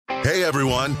Hey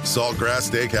everyone, Saltgrass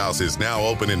Steakhouse is now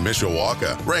open in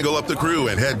Mishawaka. Wrangle up the crew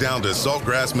and head down to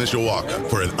Saltgrass Mishawaka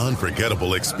for an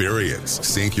unforgettable experience.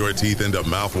 Sink your teeth into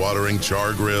mouth-watering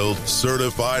char-grilled,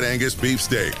 certified Angus beef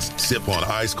steaks. Sip on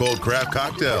ice-cold craft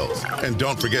cocktails. And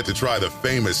don't forget to try the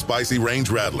famous spicy range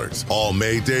rattlers, all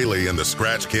made daily in the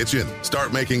Scratch Kitchen.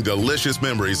 Start making delicious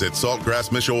memories at Saltgrass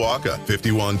Mishawaka,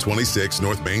 5126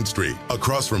 North Main Street,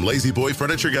 across from Lazy Boy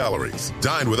Furniture Galleries.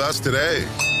 Dine with us today.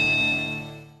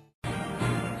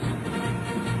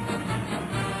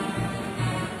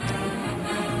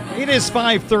 It is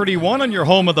 5:31 on your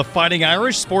home of the Fighting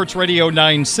Irish, Sports Radio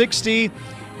 960,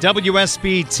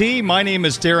 WSBT. My name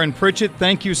is Darren Pritchett.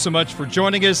 Thank you so much for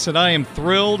joining us, and I am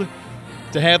thrilled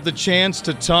to have the chance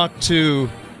to talk to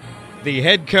the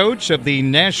head coach of the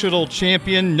national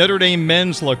champion Notre Dame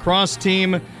men's lacrosse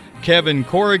team, Kevin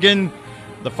Corrigan.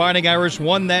 The Fighting Irish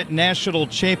won that national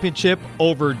championship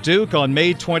over Duke on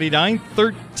May 29th,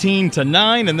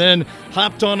 13-9, and then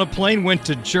hopped on a plane, went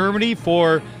to Germany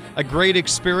for a great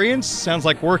experience. Sounds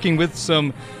like working with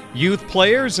some youth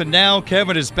players, and now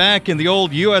Kevin is back in the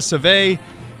old US of A,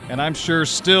 and I'm sure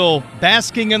still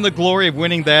basking in the glory of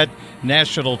winning that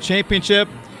national championship.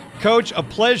 Coach, a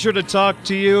pleasure to talk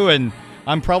to you, and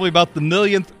I'm probably about the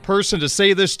millionth person to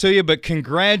say this to you, but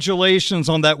congratulations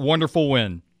on that wonderful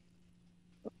win.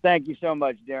 Thank you so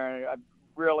much, Darren. I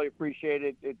really appreciate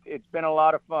it. It's been a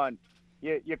lot of fun.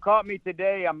 You caught me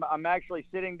today. I'm actually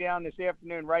sitting down this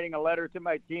afternoon writing a letter to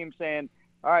my team saying,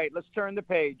 all right, let's turn the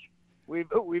page.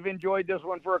 We've enjoyed this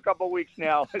one for a couple of weeks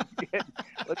now.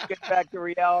 Let's get back to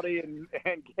reality and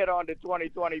get on to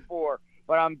 2024.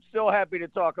 But I'm still happy to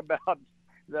talk about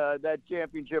that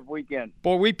championship weekend.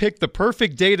 Boy, we picked the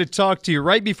perfect day to talk to you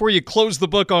right before you closed the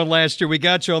book on last year. We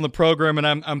got you on the program, and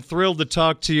I'm thrilled to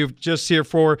talk to you just here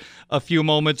for a few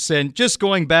moments. And just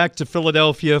going back to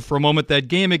Philadelphia for a moment, that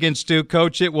game against Duke,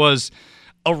 Coach, it was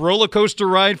a roller coaster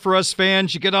ride for us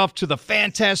fans. You get off to the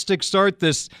fantastic start.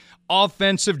 This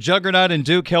offensive juggernaut, and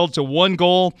Duke held to one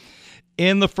goal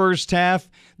in the first half.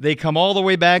 They come all the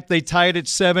way back. They tied at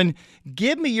 7.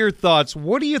 Give me your thoughts.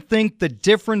 What do you think the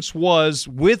difference was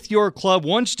with your club?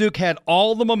 Once Duke had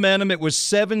all the momentum, it was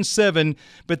 7-7,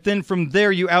 but then from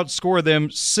there you outscore them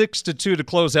 6-2 to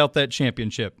close out that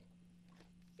championship.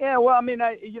 Yeah, well, I mean,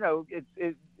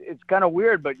 it's kind of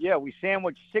weird, but yeah, we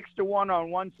sandwiched 6-1 on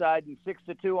one side and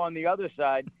 6-2 on the other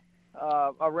side,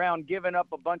 around giving up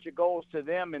a bunch of goals to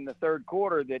them in the third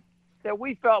quarter that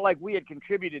we felt like we had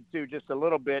contributed to just a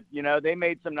little bit. You know, they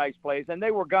made some nice plays, and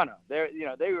they were gonna.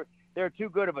 They're too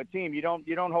good of a team. You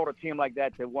don't hold a team like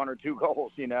that to 1 or 2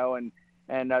 goals, you know. And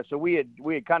so we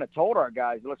had kind of told our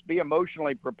guys, let's be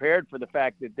emotionally prepared for the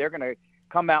fact that they're going to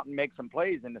come out and make some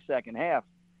plays in the second half.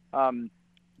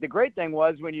 The great thing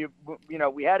was when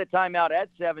we had a timeout at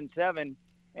 7-7,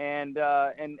 and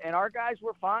our guys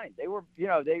were fine. They were,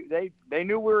 they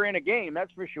knew we were in a game,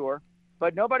 that's for sure.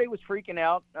 But nobody was freaking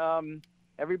out.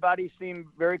 Everybody seemed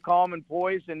very calm and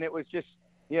poised, and it was just,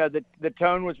 the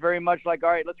tone was very much like,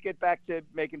 all right, let's get back to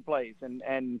making plays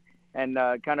and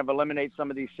kind of eliminate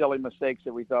some of these silly mistakes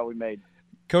that we thought we made.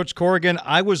 Coach Corrigan,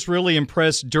 I was really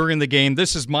impressed during the game.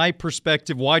 This is my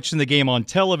perspective watching the game on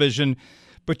television,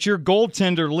 but your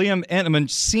goaltender, Liam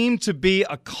Entenmann, seemed to be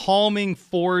a calming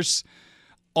force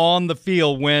on the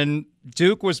field. When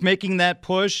Duke was making that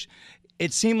push,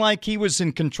 it seemed like he was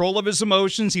in control of his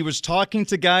emotions. He was talking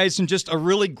to guys and just a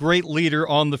really great leader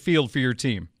on the field for your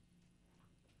team.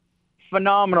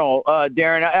 Phenomenal,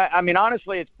 Darren. I mean,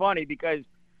 honestly, it's funny because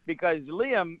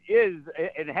Liam is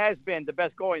and has been the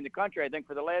best goalie in the country, I think,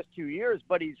 for the last 2 years.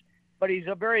 But he's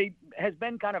has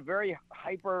been kind of very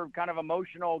hyper, kind of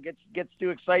emotional, gets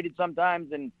too excited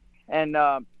sometimes, and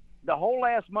the whole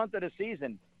last month of the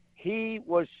season, he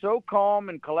was so calm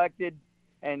and collected.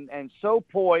 And so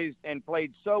poised and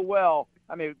played so well.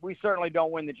 I mean, we certainly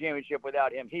don't win the championship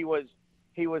without him. He was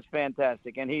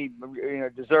fantastic, and he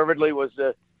deservedly was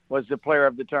the player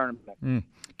of the tournament.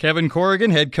 Kevin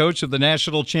Corrigan, head coach of the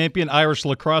national champion Irish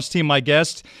lacrosse team, my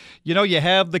guest. You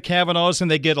have the Kavanaughs, and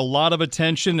they get a lot of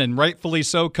attention, and rightfully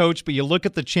so, Coach. But you look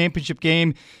at the championship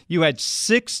game, you had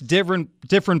 6 different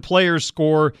players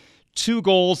score 2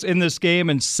 goals in this game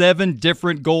and 7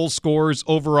 different goal scorers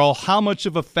overall. How much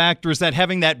of a factor is that,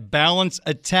 having that balanced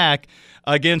attack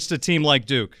against a team like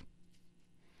Duke?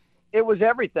 It was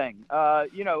everything.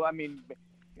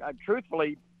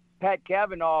 Truthfully, Pat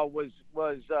Cavanaugh was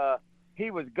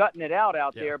gutting it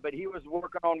out there, but he was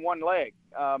working on one leg.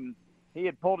 He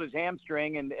had pulled his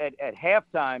hamstring, and at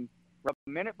halftime, a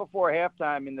minute before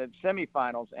halftime in the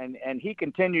semifinals, and he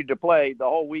continued to play the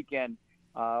whole weekend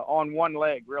on one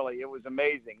leg. Really, it was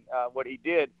amazing what he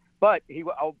did. But he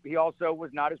also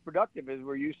was not as productive as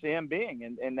we're used to him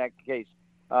being in that case.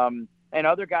 And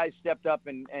other guys stepped up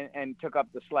and took up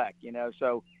the slack,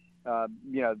 So,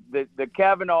 the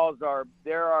Kavanaughs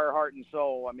they're our heart and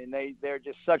soul. I mean, they're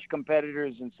just such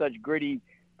competitors and such gritty,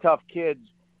 tough kids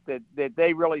that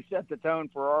they really set the tone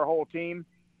for our whole team.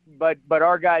 But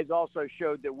our guys also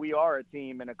showed that we are a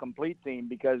team and a complete team,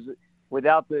 because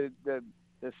without the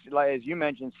as you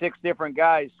mentioned, 6 different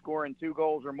guys scoring 2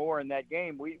 goals or more in that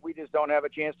game, we just don't have a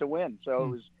chance to win.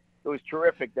 So it was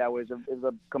terrific. It was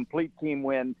a complete team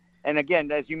win. And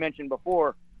again, as you mentioned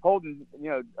before, holding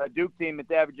a Duke team that's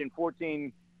averaging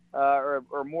 14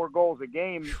 or more goals a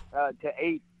game to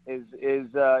 8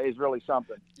 is really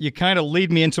something. You kind of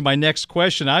lead me into my next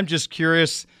question. I'm just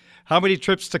curious, how many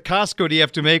trips to Costco do you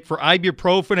have to make for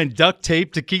ibuprofen and duct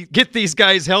tape to get these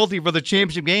guys healthy for the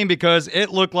championship game? Because it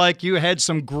looked like you had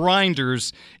some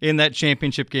grinders in that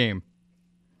championship game.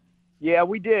 Yeah,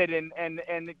 we did, and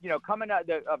coming out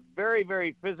a very,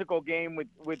 very physical game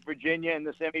with Virginia in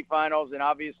the semifinals, and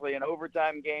obviously an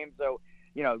overtime game. So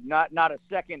not a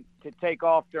second to take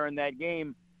off during that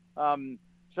game.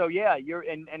 So yeah,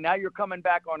 and now you're coming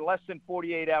back on less than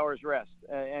 48 hours rest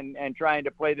and trying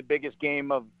to play the biggest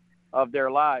game of their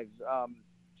lives.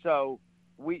 So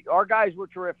our guys were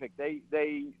terrific.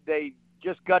 They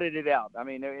just gutted it out. I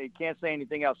mean, you can't say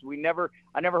anything else. I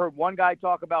never heard one guy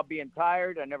talk about being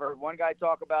tired. I never heard one guy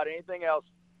talk about anything else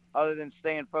other than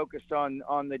staying focused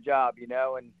on the job,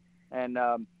 and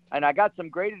I got some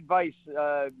great advice,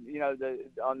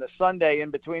 on the Sunday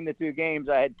in between the 2 games.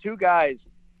 I had 2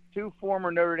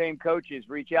 former Notre Dame coaches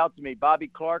reach out to me, Bobby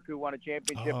Clark, who won a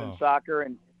championship in soccer,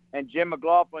 and Jim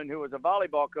McLaughlin, who was a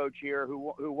volleyball coach here,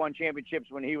 who won championships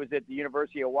when he was at the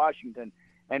University of Washington.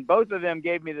 And both of them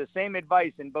gave me the same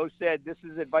advice, and both said this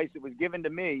is advice that was given to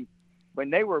me when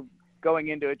they were going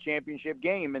into a championship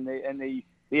game. And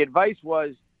the advice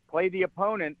was play the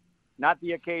opponent, not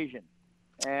the occasion.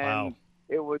 And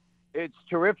wow. It's a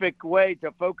terrific way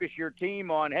to focus your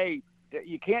team on, hey,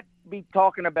 you can't be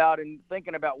talking about and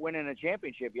thinking about winning a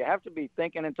championship. You have to be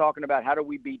thinking and talking about how do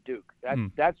we beat Duke.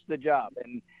 That's the job.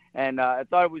 And I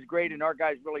thought it was great, and our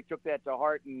guys really took that to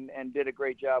heart and did a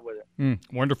great job with it.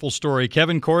 Wonderful story.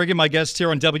 Kevin Corrigan, my guest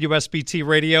here on WSBT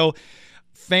Radio.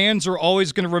 Fans are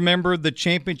always going to remember the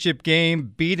championship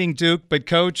game, beating Duke, but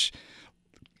Coach,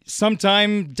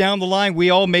 sometime down the line, we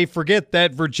all may forget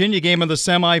that Virginia game in the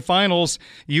semifinals.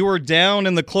 You were down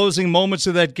in the closing moments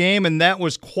of that game, and that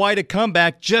was quite a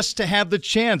comeback just to have the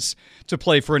chance to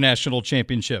play for a national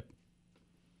championship.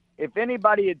 If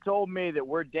anybody had told me that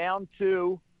we're down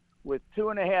 2 with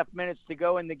 2.5 minutes to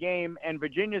go in the game and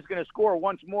Virginia's going to score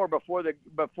once more before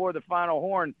the final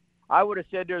horn, I would have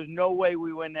said there's no way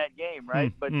we win that game,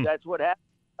 right? But that's what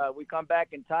happened. We come back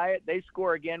and tie it. They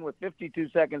score again with 52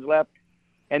 seconds left.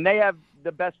 And they have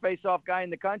the best face-off guy in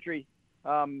the country,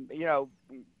 coming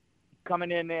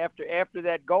in after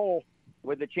that goal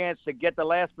with a chance to get the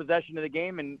last possession of the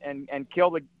game and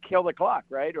kill the clock,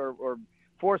 right? Or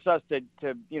force us to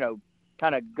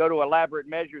kind of go to elaborate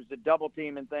measures to double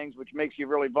team and things, which makes you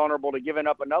really vulnerable to giving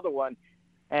up another one.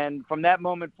 And from that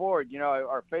moment forward,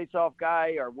 our face-off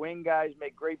guy, our wing guys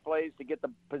make great plays to get the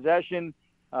possession.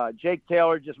 Jake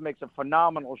Taylor just makes a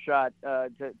phenomenal shot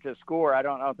to score. I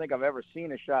don't think I've ever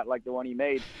seen a shot like the one he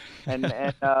made. And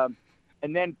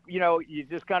then you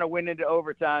just kind of went into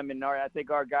overtime, and I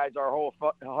think our guys, our whole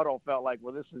huddle felt like,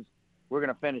 well, we're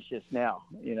going to finish this now.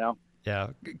 Yeah.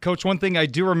 Coach, one thing I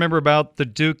do remember about the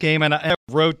Duke game, and I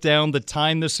wrote down the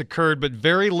time this occurred, but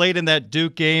very late in that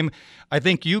Duke game, I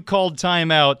think you called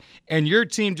timeout, and your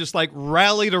team just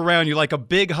rallied around you like a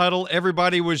big huddle.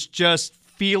 Everybody was just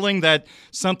feeling that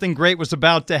something great was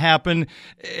about to happen.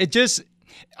 I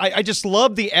just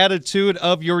love the attitude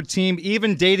of your team,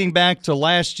 even dating back to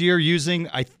last year, using,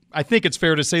 I think it's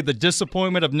fair to say, the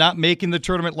disappointment of not making the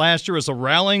tournament last year as a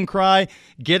rallying cry,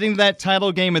 getting that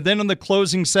title game, and then in the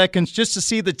closing seconds, just to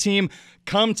see the team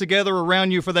come together around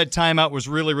you for that timeout was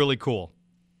really, really cool.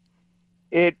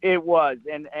 It was,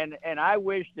 and I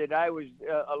wish that I was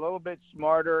a little bit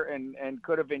smarter and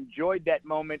could have enjoyed that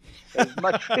moment as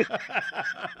much as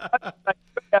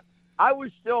I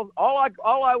was still, all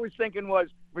I was thinking was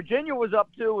Virginia was up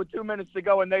 2 with 2 minutes to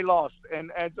go and they lost.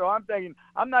 And so I'm thinking,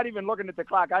 I'm not even looking at the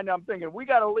clock. I'm thinking we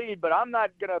got a lead, but I'm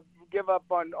not going to give up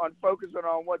on focusing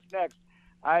on what's next.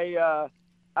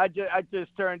 I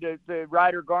just turned to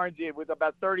Ryder Garnsey with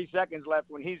about 30 seconds left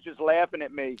when he's just laughing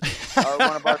at me.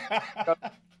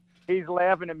 He's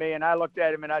laughing at me, and I looked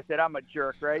at him and I said, "I'm a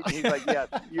jerk, right?" And he's like, "Yes,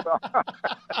 you are."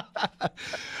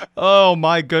 Oh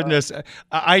my goodness!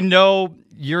 I know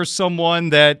you're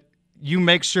someone that you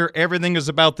make sure everything is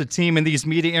about the team in these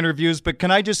media interviews. But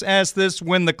can I just ask this?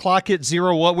 When the clock hit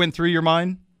 0, what went through your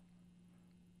mind?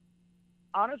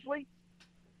 Honestly,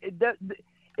 it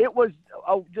was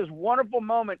a just wonderful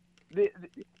moment.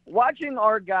 Watching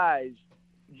our guys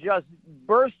just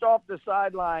burst off the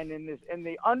sideline in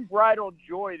the unbridled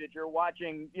joy that you're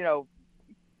watching,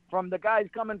 from the guys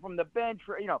coming from the bench.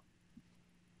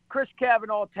 Chris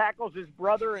Cavanaugh tackles his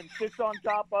brother and sits on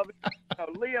top of it.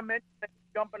 Liam Minton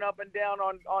jumping up and down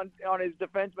on his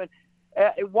defenseman.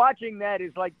 Watching that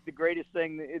is like the greatest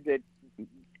thing that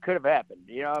could have happened.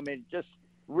 Just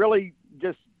really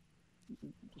just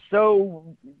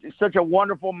such a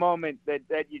wonderful moment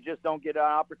that you just don't get an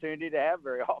opportunity to have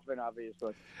very often,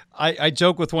 obviously. I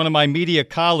joke with one of my media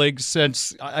colleagues,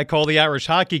 since I call the Irish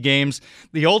hockey games,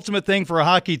 the ultimate thing for a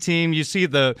hockey team, you see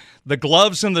the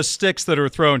gloves and the sticks that are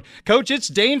thrown. Coach, it's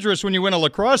dangerous when you win a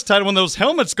lacrosse title when those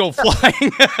helmets go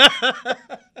flying.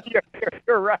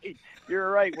 You're right.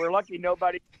 You're right. We're lucky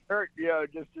nobody hurt,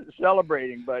 just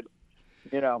celebrating, but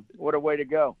what a way to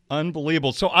go.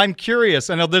 Unbelievable. So I'm curious.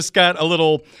 I know there was a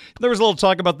little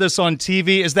talk about this on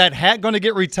TV. Is that hat going to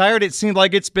get retired? It seemed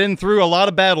like it's been through a lot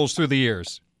of battles through the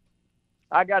years.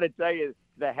 I got to tell you,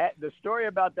 the story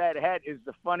about that hat is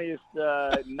the funniest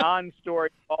non-story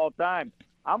of all time.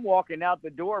 I'm walking out the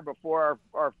door before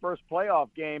our first playoff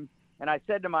game, and I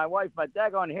said to my wife, my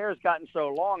daggone hair's gotten so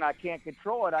long I can't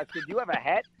control it. I said, do you have a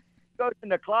hat? She goes in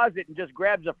the closet and just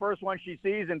grabs the first one she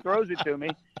sees and throws it to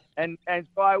me. And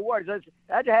so I was.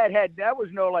 That was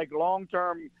no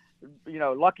long-term,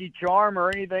 Lucky Charm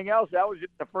or anything else. That was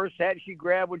just the first hat she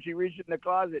grabbed when she reached in the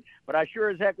closet. But I sure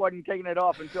as heck wasn't taking it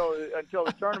off until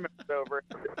the tournament was over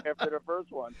after the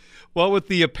first one. Well, with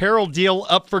the apparel deal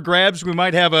up for grabs, we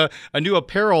might have a new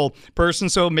apparel person,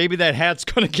 so maybe that hat's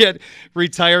going to get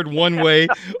retired one way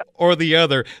or the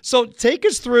other. So take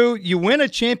us through, you win a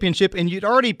championship, and you'd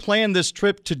already planned this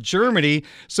trip to Germany.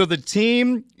 So the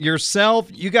team, yourself,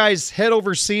 you guys head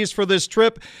overseas for this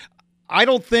trip. I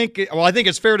think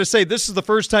it's fair to say this is the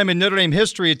first time in Notre Dame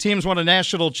history a team's won a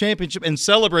national championship and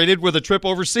celebrated with a trip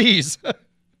overseas.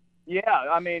 Yeah,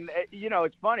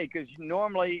 it's funny because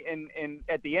normally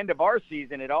at the end of our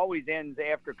season, it always ends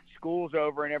after school's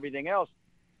over and everything else.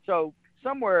 So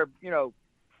somewhere,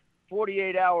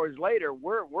 48 hours later,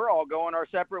 we're all going our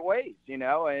separate ways,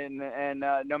 and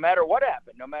no matter what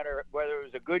happened, no matter whether it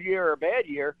was a good year or a bad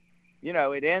year,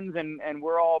 it ends and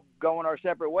we're all going our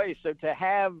separate ways. So to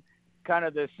have kind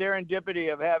of the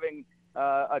serendipity of having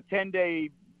a 10-day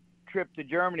trip to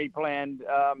Germany planned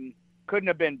couldn't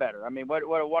have been better.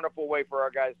 What a wonderful way for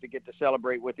our guys to get to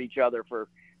celebrate with each other for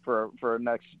the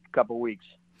next couple of weeks.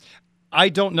 I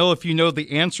don't know if you know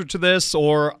the answer to this,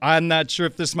 or I'm not sure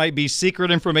if this might be secret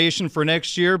information for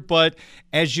next year, but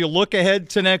as you look ahead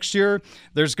to next year,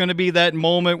 there's going to be that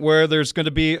moment where there's going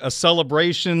to be a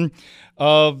celebration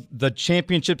of the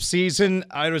championship season.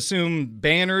 I'd assume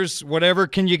banners, whatever.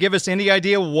 Can you give us any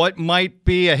idea what might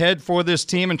be ahead for this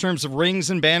team in terms of rings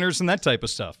and banners and that type of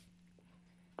stuff?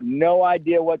 No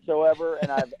idea whatsoever, and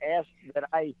I've asked that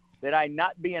I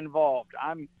not be involved.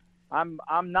 I'm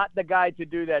not the guy to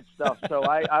do that stuff, so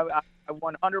I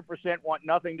 100% want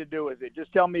nothing to do with it.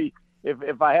 Just tell me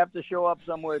if I have to show up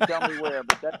somewhere, tell me where,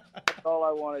 but that's all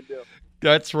I want to do.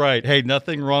 That's right. Hey,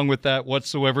 nothing wrong with that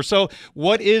whatsoever. So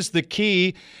what is the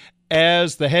key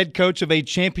as the head coach of a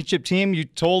championship team? You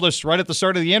told us right at the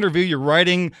start of the interview you're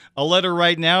writing a letter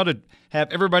right now to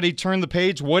have everybody turn the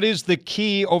page. What is the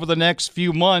key over the next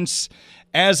few months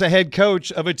as a head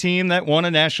coach of a team that won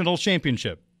a national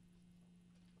championship?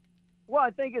 Well, I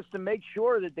think it's to make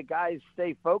sure that the guys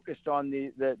stay focused on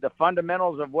the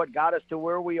fundamentals of what got us to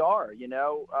where we are.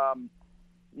 One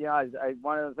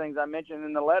of the things I mentioned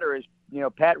in the letter is,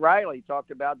 Pat Riley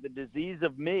talked about the disease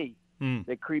of me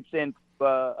that creeps into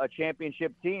a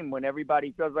championship team when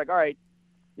everybody feels like, all right,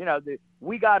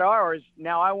 we got ours,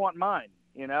 now I want mine,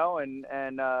 and all of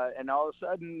a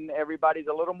sudden everybody's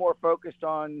a little more focused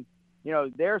on,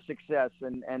 their success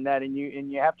and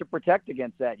you have to protect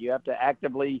against that. You have to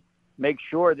actively make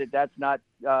sure that that's not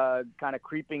kind of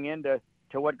creeping into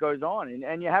what goes on,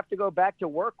 and you have to go back to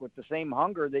work with the same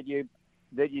hunger that you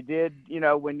did,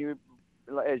 when you,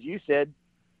 as you said,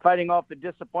 fighting off the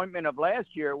disappointment of last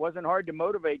year. It wasn't hard to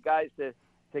motivate guys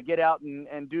to get out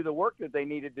and do the work that they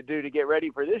needed to do to get ready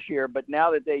for this year. But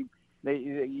now that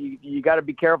you got to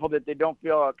be careful that they don't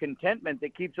feel a contentment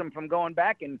that keeps them from going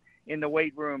back in the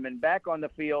weight room and back on the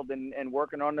field and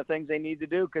working on the things they need to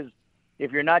do. Because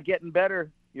if you're not getting better,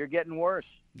 you're getting worse.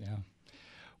 Yeah.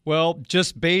 Well,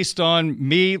 just based on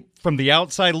me from the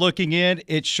outside looking in,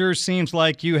 it sure seems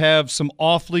like you have some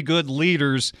awfully good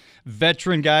leaders,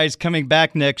 veteran guys coming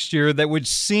back next year that would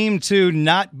seem to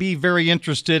not be very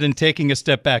interested in taking a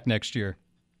step back next year.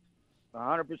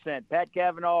 100%. Pat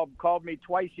Cavanaugh called me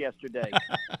twice yesterday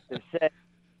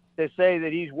to say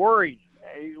that he's worried.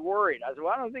 He's worried. I said,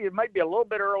 well, I don't think it might be a little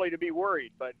bit early to be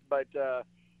worried, but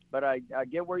I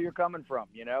get where you're coming from.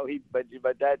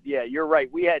 You're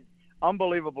right. We had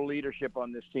unbelievable leadership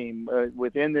on this team.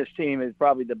 Within this team is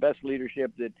probably the best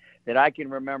leadership that I can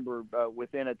remember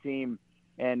within a team,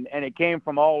 and it came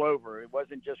from all over. It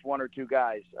wasn't just one or two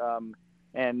guys.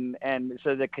 And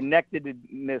so the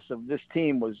connectedness of this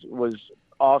team was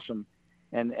awesome,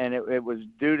 and it was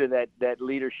due to that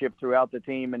leadership throughout the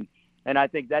team, and I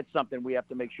think that's something we have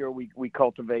to make sure we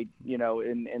cultivate,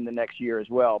 in the next year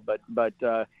as well. But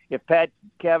if Pat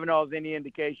Cavanaugh is any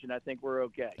indication, I think we're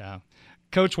okay. Yeah.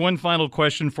 Coach, one final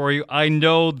question for you. I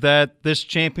know that this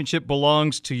championship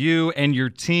belongs to you and your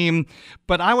team,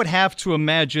 but I would have to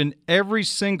imagine every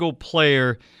single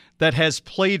player that has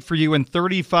played for you in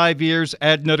 35 years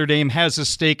at Notre Dame has a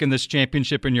stake in this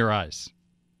championship in your eyes.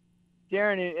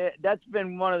 Darren, that's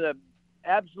been one of the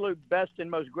absolute best and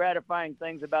most gratifying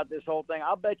things about this whole thing.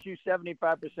 I'll bet you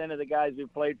 75% of the guys who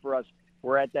played for us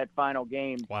were at that final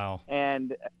game. Wow.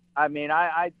 And I mean,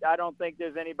 I don't think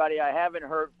there's anybody I haven't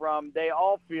heard from. They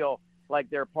all feel like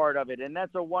they're part of it, and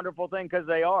that's a wonderful thing because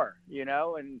they are,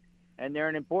 and they're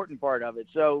an important part of it.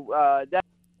 So that.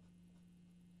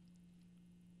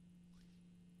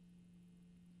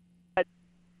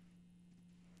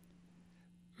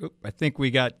 I think we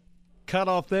got cut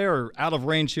off there or out of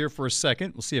range here for a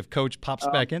second. We'll see if Coach pops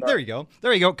back in. Sorry.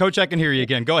 There you go. Coach, I can hear you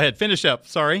again. Go ahead. Finish up.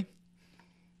 Sorry.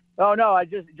 Oh, no, I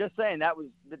just saying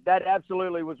that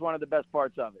absolutely was one of the best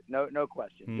parts of it. No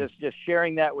question. Just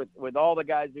sharing that with all the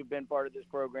guys who've been part of this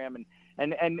program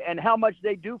and how much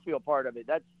they do feel part of it.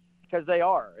 That's because they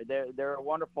are. They're a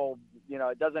wonderful,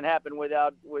 it doesn't happen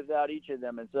without each of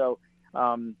them. And so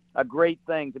a great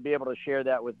thing to be able to share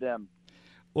that with them.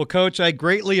 Well, Coach, I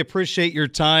greatly appreciate your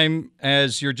time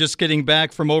as you're just getting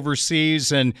back from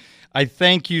overseas, and I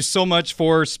thank you so much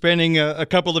for spending a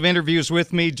couple of interviews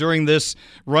with me during this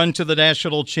run to the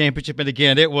national championship. And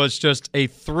again, it was just a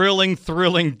thrilling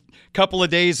couple of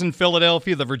days in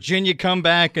Philadelphia, the Virginia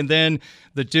comeback, and then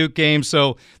the Duke game.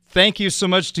 So thank you so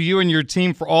much to you and your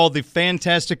team for all the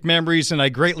fantastic memories, and I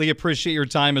greatly appreciate your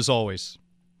time as always.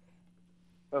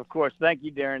 Of course. Thank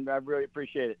you, Darren. I really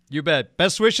appreciate it. You bet.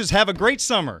 Best wishes. Have a great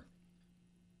summer.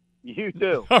 You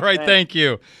too. All right. Thank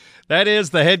you. That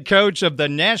is the head coach of the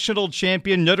national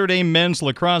champion Notre Dame men's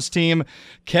lacrosse team,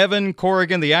 Kevin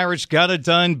Corrigan. The Irish got it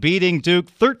done, beating Duke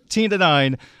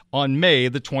 13-9 on May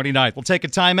the 29th. We'll take a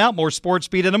timeout. More Sports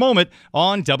Beat in a moment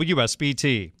on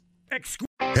WSBT.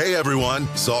 Hey everyone,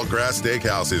 Saltgrass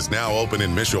Steakhouse is now open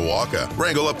in Mishawaka.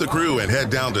 Wrangle up the crew and head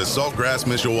down to Saltgrass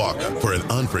Mishawaka for an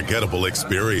unforgettable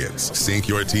experience. Sink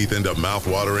your teeth into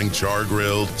mouth-watering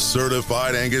char-grilled,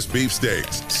 certified Angus beef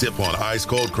steaks. Sip on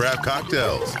ice-cold craft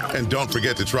cocktails. And don't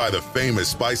forget to try the famous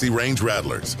spicy range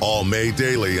rattlers, all made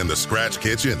daily in the Scratch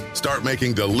Kitchen. Start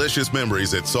making delicious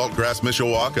memories at Saltgrass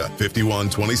Mishawaka,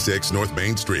 5126 North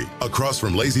Main Street, across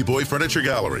from Lazy Boy Furniture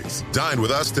Galleries. Dine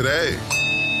with us today.